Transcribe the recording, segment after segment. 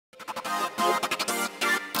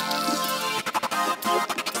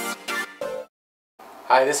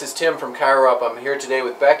Hi, this is Tim from ChiroUp. I'm here today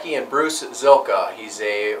with Becky and Bruce Zilka. He's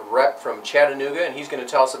a rep from Chattanooga, and he's going to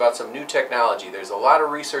tell us about some new technology. There's a lot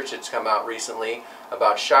of research that's come out recently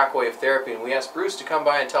about shockwave therapy, and we asked Bruce to come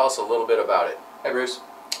by and tell us a little bit about it. Hi, Bruce.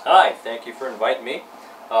 Hi, thank you for inviting me.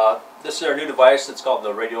 This is our new device. It's called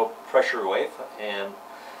the radio pressure wave, and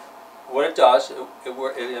what it does, it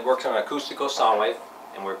works on an acoustical sound wave,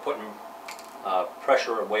 and we're putting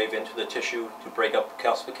pressure wave into the tissue to break up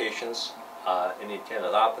calcifications, any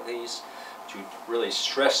tendinopathies, to really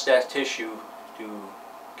stress that tissue to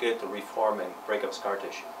get it to reform and break up scar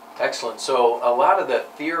tissue. Excellent. So a lot of the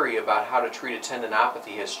theory about how to treat a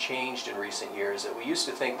tendinopathy has changed in recent years. That we used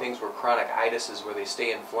to think things were chronic itises where they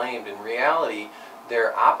stay inflamed. In reality,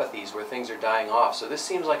 they're apathies where things are dying off. So this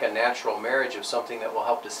seems like a natural marriage of something that will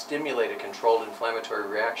help to stimulate a controlled inflammatory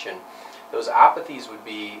reaction. Those apathies would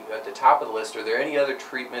be at the top of the list. Are there any other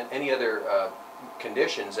treatment, any other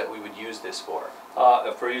conditions that we would use this for?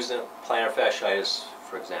 If we're using plantar fasciitis,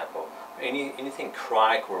 for example, anything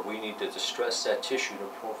chronic where we need to distress that tissue to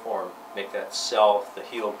perform, make that cell to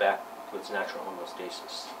heal back to its natural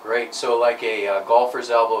homeostasis. Great. So like a golfer's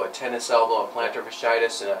elbow, a tennis elbow, a plantar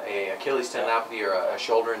fasciitis, a Achilles tendinopathy, or a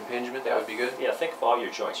shoulder impingement, that would be good? Yeah, think of all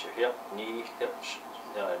your joints, your hip, knee, hips,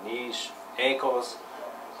 knees, ankles,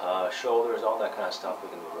 shoulders, all that kind of stuff we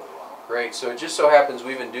can do really well. Great. So it just so happens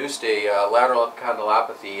we've induced a lateral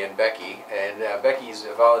epicondylopathy in Becky, and Becky's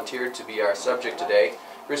volunteered to be our subject today.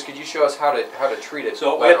 Bruce, could you show us how to treat it?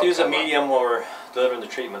 So we have to use a medium when we're delivering the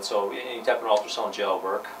treatment, so any type of ultrasound gel will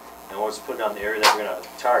work. And we'll just put it on the area that we're going to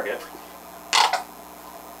target.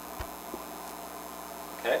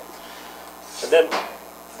 Okay. And then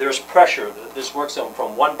there's pressure. This works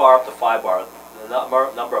from 1 bar up to 5 bar. The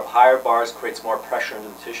number of higher bars creates more pressure into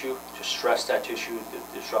the tissue to stress that tissue, to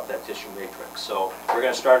disrupt that tissue matrix. So we're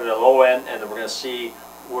going to start at a low end, and then we're going to see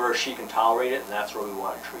where she can tolerate it, and that's where we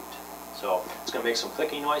want to treat. So it's going to make some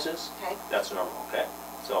clicking noises. Okay. That's normal. Okay.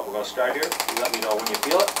 So we're going to start here. You let me know when you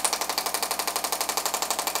feel it.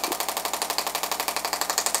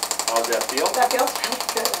 How does that feel? That feels pretty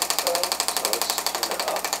good, actually. So let's turn it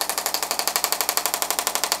up.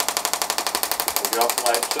 We'll get up,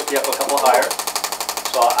 like, took you up a couple higher.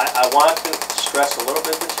 So I want to stress a little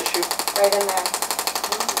bit of the tissue. Right in there.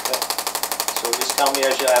 Okay. So just tell me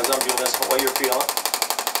as I'm doing this what you're feeling.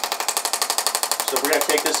 So we're going to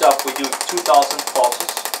take this up. We do 2,000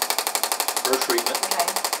 pulses per treatment. Okay.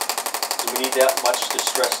 So we need that much to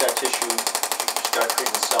stress that tissue to start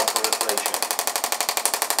creating cell proliferation,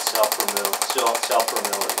 cell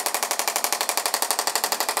permeability.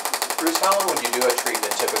 Bruce, how long would you do a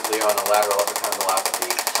treatment typically on a lateral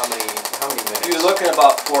epicondylopathy? How many minutes? You're looking at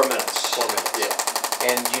about 4 minutes. 4 minutes. Yeah.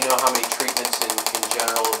 And do you know how many treatments in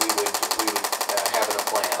general we would have in a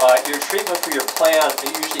plan? Your treatment for your plan,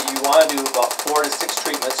 usually you want to do about 4 to 6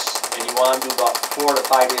 treatments, and you want to do about 4 to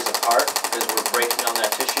 5 days apart because we're breaking down that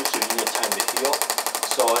tissue, so you need time to heal.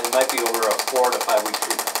 So it might be over a 4 to 5 week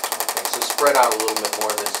treatment. Okay, so spread out a little bit more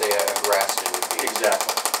than say a Graston would be.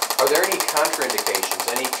 Exactly. Are there any contraindications,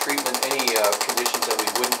 any treatment, any conditions that we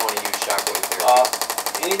wouldn't want to use shockwave therapy?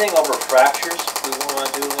 Anything over fractures, we won't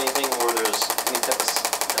want to do anything where there's any type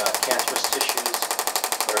of cancerous tissues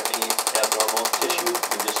or any abnormal tissue.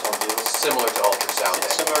 We just don't do it. Similar to ultrasound.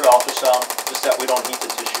 It's similar to ultrasound, just that we don't heat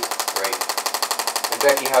the tissue. Great. And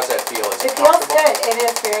Becky, how's that feel? Is it feels good. It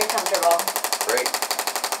is very comfortable. Great.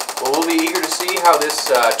 Well, we'll be eager to see how this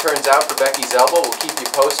turns out for Becky's elbow. We'll keep you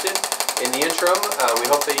posted. In the interim, we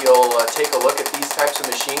hope that you'll take a look at these types of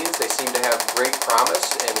machines. They seem to have great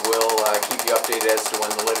promise, and we'll keep you updated as to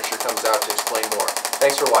when the literature comes out to explain more.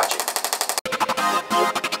 Thanks for watching.